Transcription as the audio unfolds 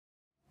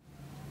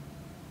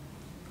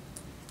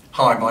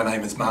Hi, my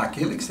name is Mark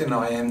Geerligs and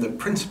I am the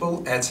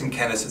principal at St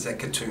Canice's at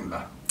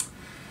Katoomba.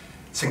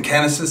 St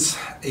Canice's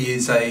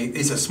is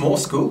a small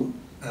school.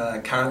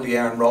 Currently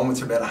our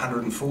enrolments are about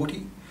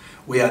 140.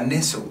 We are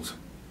nestled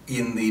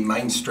in the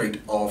main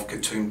street of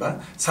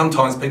Katoomba.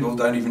 Sometimes people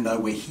don't even know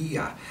we're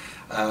here.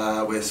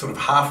 We're sort of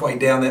halfway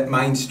down that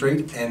main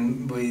street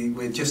and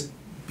we're just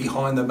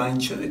behind the main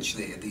church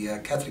there, the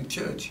Catholic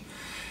Church.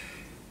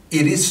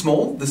 It is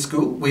small, the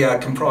school. We are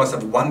comprised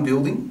of one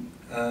building,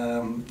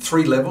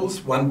 3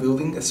 levels, one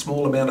building, a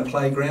small amount of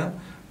playground,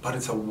 but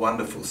it's a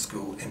wonderful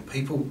school and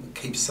people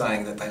keep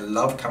saying that they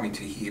love coming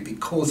to here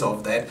because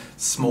of that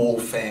small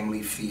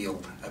family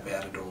feel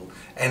about it all.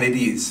 And it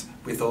is,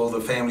 with all the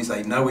families,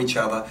 they know each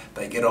other,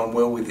 they get on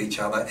well with each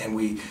other and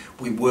we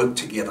work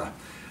together.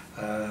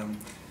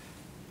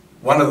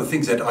 One of the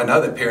things that I know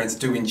that parents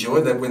do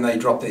enjoy, that when they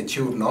drop their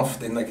children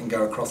off, then they can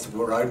go across the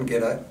road and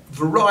get a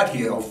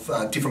variety of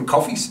different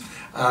coffees.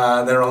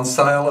 They're on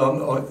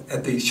sale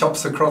at the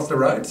shops across the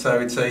road, so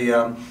it's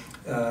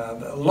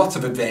lots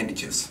of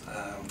advantages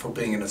for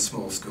being in a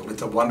small school.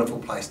 It's a wonderful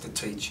place to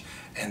teach,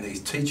 and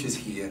these teachers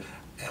here,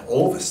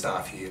 all the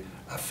staff here,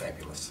 are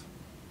fabulous.